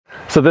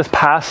So this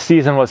past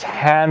season was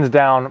hands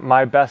down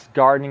my best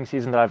gardening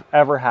season that I've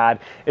ever had.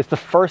 It's the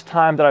first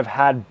time that I've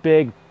had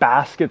big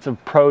baskets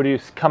of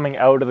produce coming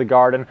out of the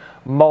garden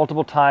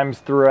multiple times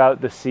throughout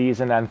the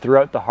season and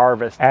throughout the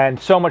harvest. And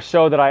so much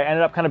so that I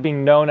ended up kind of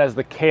being known as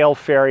the kale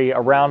fairy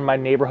around my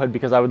neighborhood,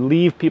 because I would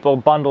leave people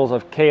bundles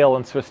of kale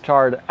and Swiss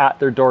chard at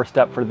their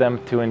doorstep for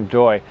them to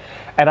enjoy.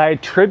 And I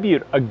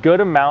attribute a good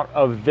amount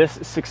of this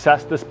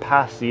success this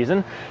past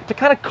season to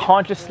kind of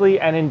consciously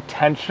and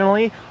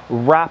intentionally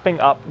wrapping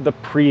up the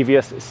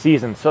previous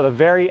season. So the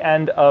very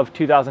end of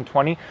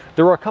 2020,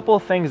 there were a couple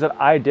of things that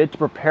I did to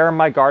prepare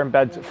my garden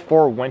beds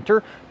for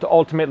winter to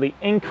ultimately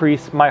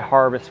increase my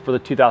harvest for the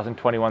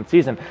 2021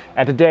 season.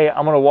 And today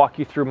I'm going to walk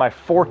you through my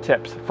 4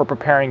 tips for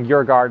preparing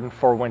your garden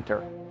for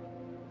winter.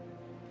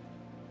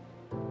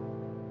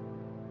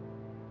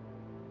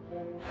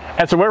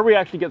 And so where we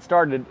actually get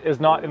started is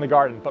not in the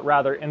garden, but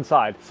rather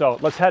inside. So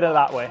let's head it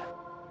that way.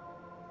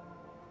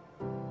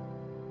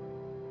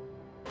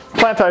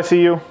 Plant, I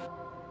see you.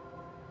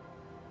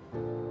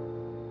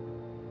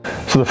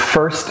 So the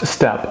first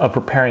step of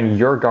preparing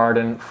your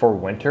garden for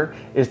winter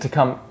is to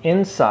come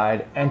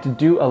inside and to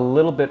do a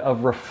little bit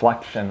of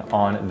reflection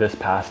on this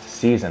past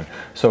season.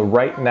 So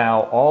right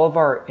now, all of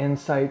our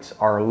insights,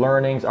 our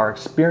learnings, our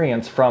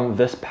experience from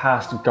this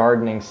past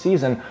gardening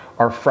season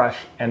are fresh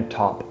and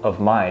top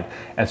of mind.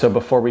 And so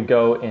before we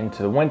go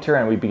into the winter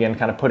and we begin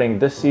kind of putting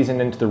this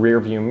season into the rear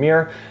view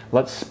mirror,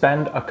 let's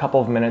spend a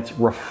couple of minutes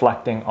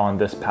reflecting on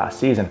this past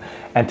season.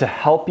 And to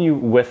help you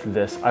with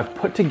this, I've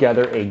put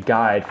together a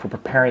guide for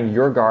preparing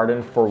your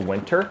garden for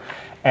winter.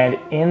 And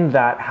in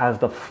that has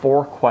the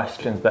 4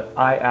 questions that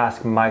I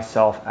ask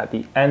myself at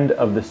the end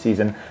of the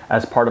season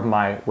as part of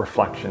my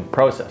reflection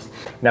process.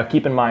 Now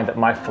keep in mind that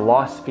my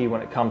philosophy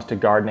when it comes to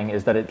gardening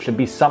is that it should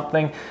be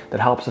something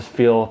that helps us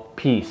feel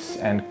peace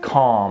and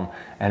calm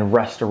and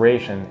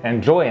restoration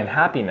and joy and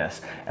happiness.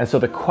 And so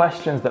the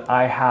questions that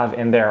I have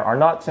in there are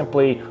not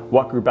simply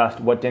what grew best,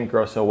 what didn't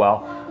grow so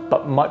well,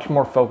 but much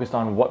more focused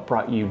on what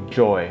brought you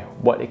joy,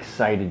 what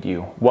excited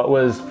you, what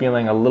was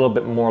feeling a little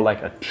bit more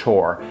like a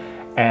chore.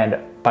 And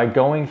by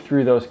going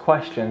through those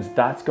questions,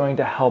 that's going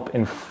to help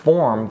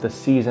inform the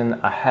season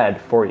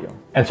ahead for you.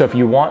 And so if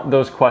you want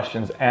those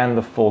questions and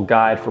the full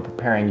guide for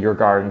preparing your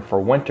garden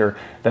for winter,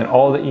 then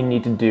all that you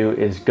need to do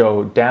is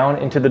go down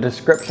into the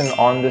description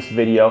on this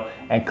video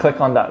and click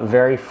on that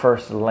very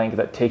first link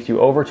that takes you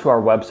over to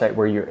our website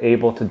where you're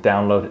able to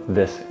download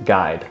this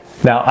guide.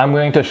 Now, I'm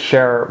going to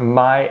share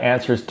my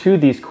answers to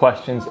these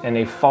questions in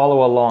a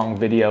follow along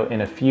video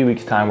in a few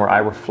weeks' time where I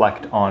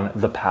reflect on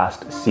the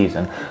past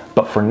season.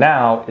 But for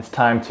now, it's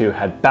time to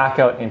head back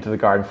out into the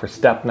garden for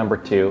step number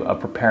 2 of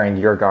preparing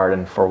your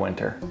garden for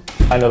winter.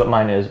 I know that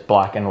mine is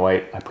black and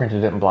white. I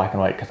printed it in black and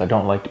white because I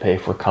don't like to pay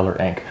for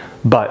color ink,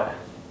 but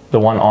the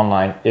one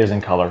online is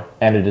in color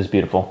and it is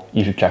beautiful.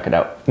 You should check it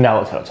out. Now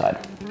let's head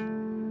outside.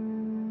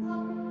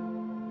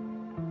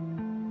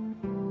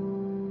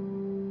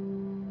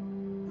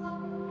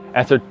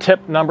 And so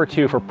tip number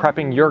 2 for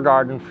prepping your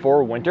garden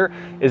for winter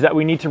is that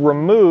we need to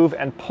remove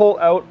and pull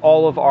out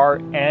all of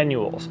our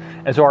annuals.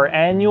 And so our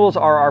annuals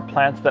are our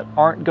plants that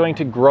aren't going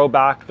to grow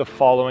back the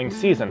following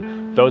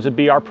season. Those would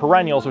be our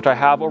perennials, which I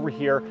have over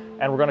here,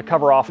 and we're going to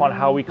cover off on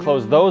how we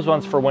close those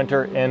ones for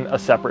winter in a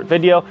separate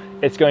video.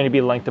 It's going to be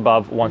linked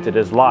above once it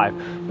is live.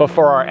 But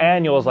for our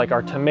annuals, like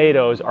our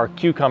tomatoes, our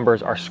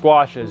cucumbers, our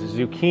squashes,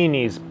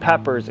 zucchinis,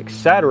 peppers,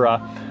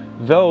 etc.,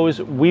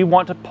 those we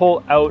want to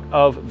pull out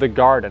of the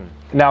garden.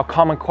 Now,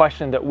 common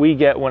question that we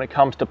get when it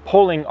comes to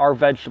pulling our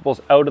vegetables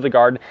out of the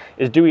garden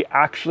is, do we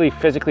actually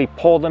physically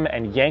pull them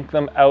and yank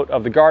them out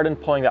of the garden,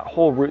 pulling that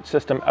whole root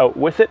system out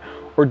with it,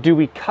 or do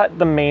we cut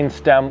the main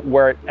stem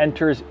where it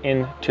enters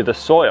into the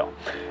soil?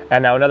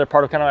 And now another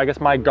part of kind of, I guess,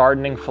 my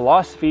gardening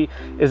philosophy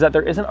is that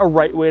there isn't a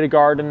right way to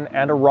garden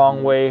and a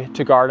wrong way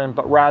to garden,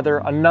 but rather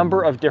a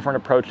number of different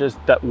approaches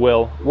that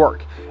will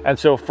work. And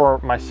so for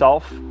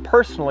myself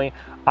personally,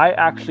 I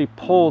actually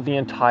pull the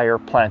entire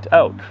plant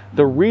out.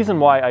 The reason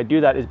why I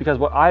do that is because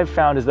what I've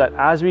found is that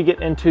as we get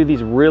into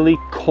these really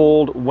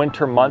cold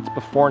winter months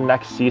before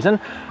next season,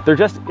 there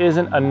just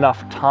isn't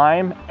enough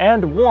time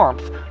and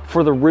warmth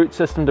for the root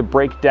system to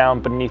break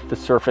down beneath the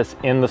surface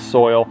in the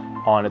soil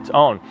on its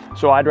own.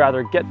 So I'd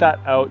rather get that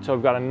out so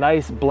I've got a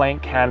nice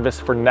blank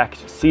canvas for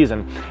next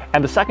season.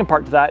 And the second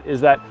part to that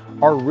is that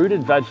our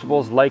rooted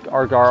vegetables, like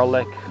our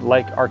garlic,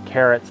 like our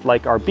carrots,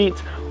 like our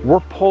beets, we're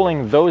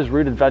pulling those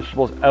rooted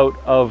vegetables out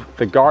of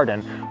the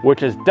garden,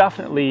 which is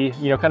definitely,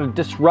 kind of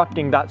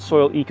disrupting that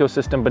soil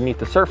ecosystem beneath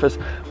the surface.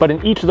 But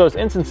in each of those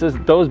instances,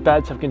 those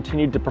beds have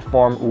continued to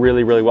perform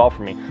really, really well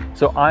for me.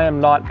 So I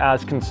am not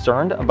as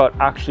concerned about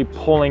actually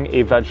pulling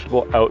a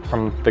vegetable out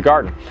from the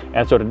garden.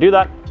 And so to do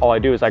that, all I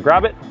do is I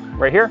grab it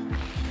right here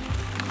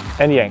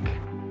and yank.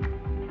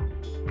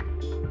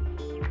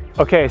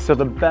 Okay, so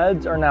the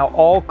beds are now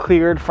all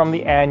cleared from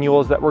the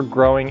annuals that were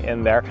growing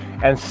in there.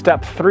 And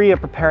step 3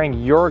 of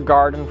preparing your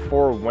garden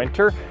for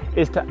winter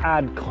is to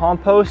add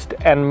compost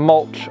and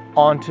mulch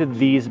onto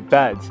these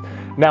beds.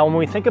 Now, when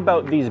we think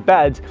about these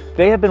beds,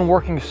 they have been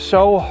working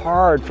so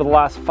hard for the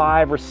last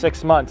 5 or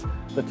 6 months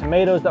the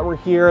tomatoes that were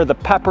here, the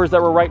peppers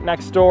that were right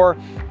next door,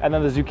 and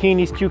then the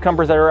zucchinis,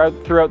 cucumbers that are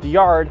out throughout the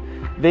yard,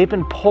 they've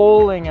been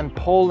pulling and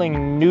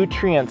pulling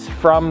nutrients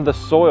from the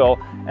soil.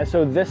 And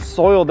so this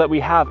soil that we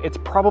have, it's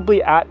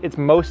probably at its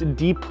most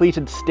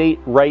depleted state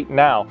right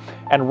now.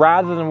 And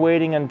rather than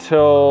waiting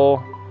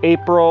until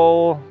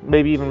April,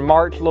 maybe even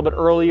March, a little bit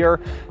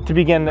earlier, to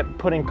begin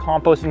putting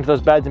compost into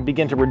those beds and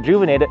begin to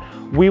rejuvenate it,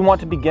 we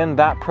want to begin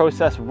that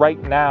process right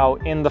now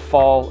in the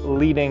fall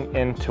leading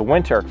into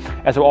winter.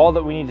 And so all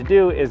that we need to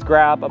do is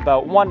grab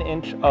about 1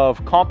 inch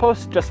of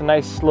compost, just a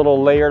nice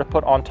little layer to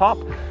put on top.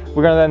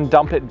 We're gonna then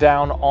dump it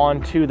down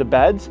onto the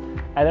beds,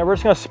 and then we're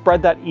just gonna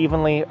spread that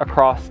evenly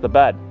across the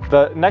bed.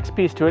 The next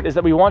piece to it is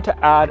that we want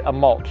to add a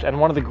mulch. And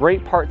one of the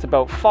great parts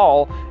about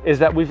fall is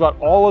that we've got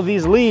all of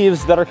these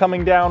leaves that are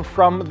coming down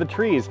from the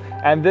trees.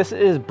 And this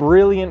is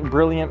brilliant,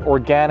 brilliant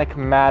organic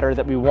matter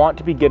that we want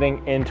to be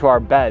getting into our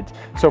beds.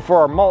 So for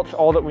our mulch,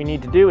 all that we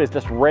need to do is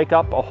just rake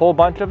up a whole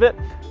bunch of it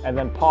and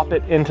then pop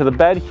it into the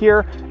bed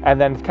here and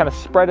then kind of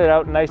spread it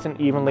out nice and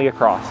evenly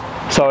across.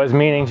 So I was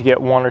meaning to get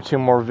 1 or 2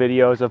 more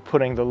videos of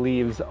putting the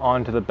leaves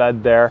onto the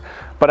bed there,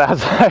 but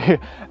as I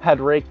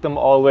had raked them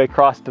all the way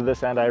across to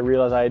this end, I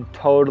realized I had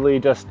totally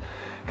just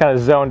kind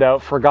of zoned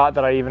out, forgot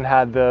that I even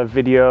had the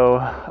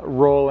video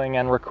rolling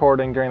and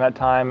recording during that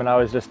time, and I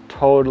was just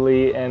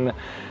totally in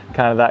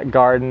kind of that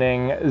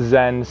gardening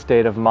zen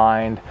state of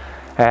mind.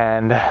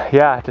 And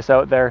yeah, just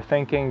out there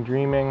thinking,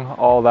 dreaming,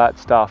 all that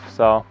stuff.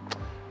 So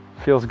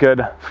feels good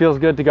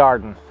to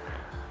garden.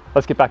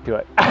 Let's get back to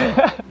it.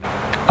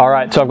 All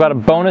right, so I've got a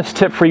bonus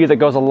tip for you that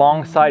goes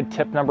alongside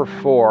tip number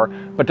 4.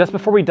 But just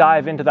before we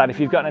dive into that, if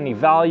you've gotten any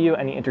value,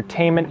 any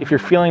entertainment, if you're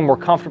feeling more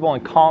comfortable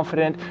and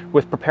confident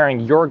with preparing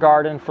your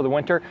garden for the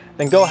winter,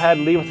 then go ahead,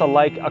 leave us a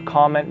like, a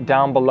comment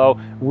down below.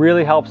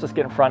 Really helps us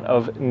get in front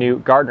of new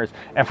gardeners.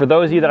 And for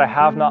those of you that I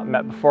have not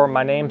met before,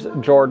 my name's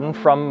Jordan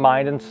from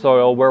Mind and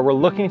Soil, where we're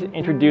looking to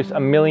introduce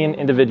 1 million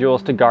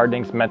individuals to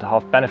gardening's mental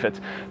health benefits.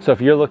 So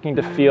if you're looking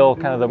to feel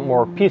kind of the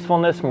more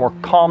peacefulness, more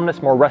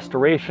calmness, more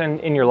restoration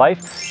in your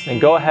life, then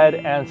go ahead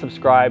and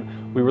subscribe.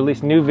 We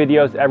release new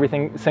videos every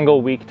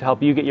single week to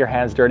help you get your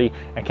hands dirty,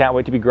 and can't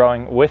wait to be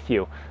growing with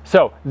you.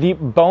 So the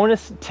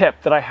bonus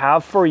tip that I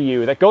have for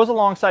you that goes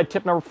alongside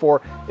tip number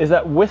 4 is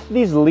that with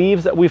these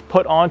leaves that we've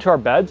put onto our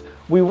beds,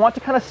 we want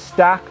to kind of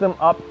stack them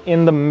up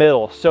in the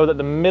middle so that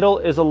the middle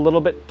is a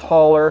little bit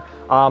taller,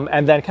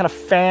 and then kind of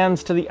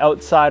fans to the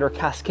outside or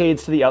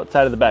cascades to the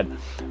outside of the bed.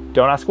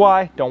 Don't ask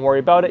why, don't worry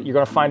about it. You're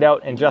gonna find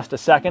out in just a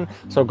second.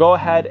 So go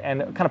ahead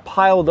and kind of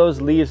pile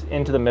those leaves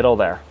into the middle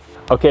there.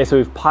 Okay, so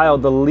we've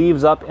piled the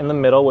leaves up in the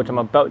middle, which I'm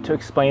about to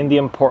explain the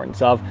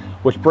importance of,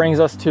 which brings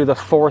us to the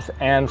 4th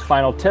and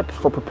final tip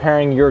for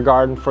preparing your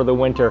garden for the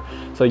winter.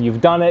 So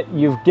you've done it,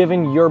 you've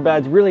given your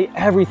beds really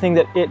everything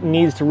that it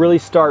needs to really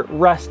start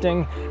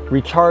resting,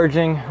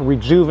 recharging,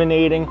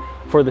 rejuvenating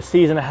for the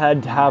season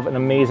ahead to have an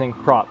amazing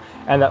crop.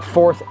 And that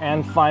 4th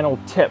and final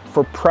tip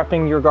for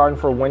prepping your garden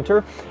for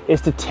winter is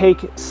to take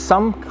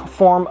some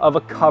form of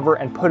a cover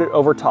and put it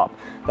over top.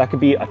 That could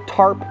be a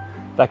tarp,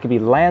 that could be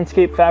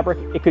landscape fabric,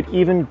 it could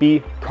even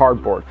be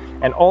cardboard.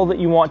 And all that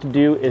you want to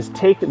do is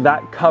take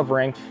that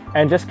covering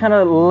and just kind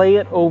of lay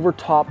it over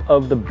top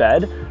of the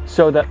bed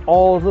so that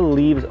all the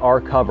leaves are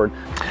covered.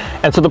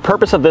 And so the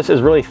purpose of this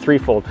is really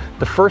threefold.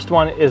 The first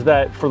one is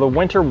that for the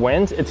winter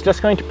winds, it's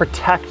just going to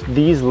protect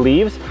these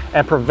leaves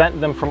and prevent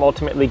them from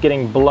ultimately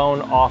getting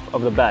blown off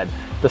of the bed.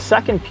 The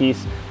second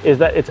piece is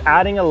that it's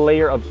adding a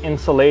layer of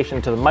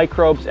insulation to the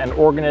microbes and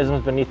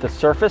organisms beneath the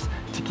surface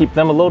to keep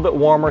them a little bit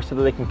warmer so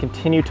that they can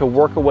continue to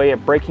work away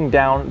at breaking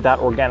down that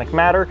organic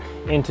matter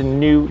into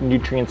new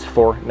nutrients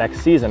for next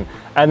season.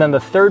 And then the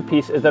third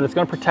piece is that it's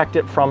going to protect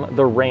it from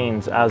the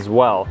rains as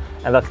well.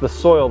 And that's the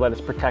soil that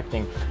it's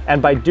protecting.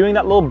 And by doing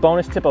that little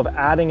bonus tip of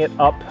adding it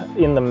up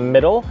in the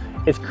middle,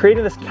 it's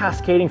creating this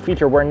cascading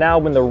feature where now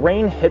when the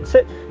rain hits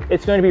it,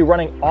 it's going to be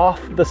running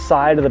off the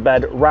side of the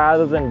bed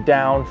rather than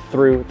down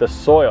through the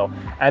soil.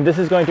 And this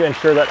is going to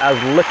ensure that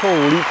as little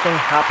leaching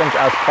happens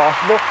as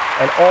possible,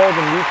 and all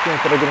the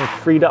nutrients that are getting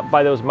freed up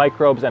by those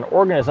microbes and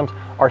organisms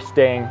are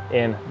staying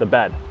in the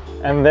bed.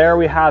 And there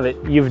we have it.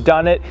 You've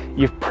done it.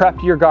 You've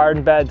prepped your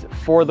garden beds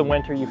for the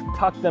winter. You've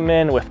tucked them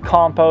in with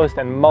compost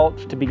and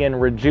mulch to begin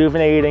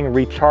rejuvenating,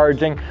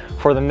 recharging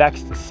for the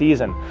next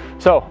season.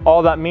 So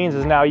all that means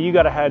is now you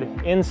got to head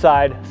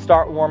inside,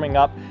 start warming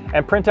up,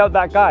 and print out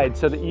that guide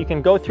so that you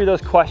can go through those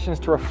questions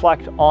to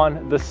reflect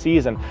on the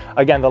season.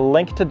 Again, the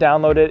link to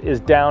download it is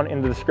down in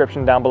the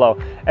description down below.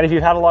 And if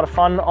you've had a lot of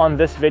fun on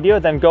this video,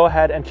 then go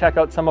ahead and check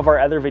out some of our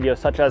other videos,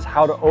 such as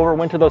how to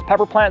overwinter those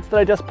pepper plants that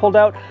I just pulled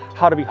out,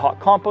 how to be hot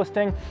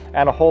composting,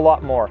 and a whole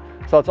lot more.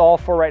 So that's all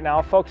for right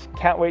now, folks.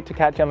 Can't wait to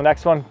catch you on the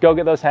next one. Go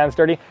get those hands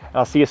dirty, and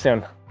I'll see you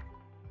soon.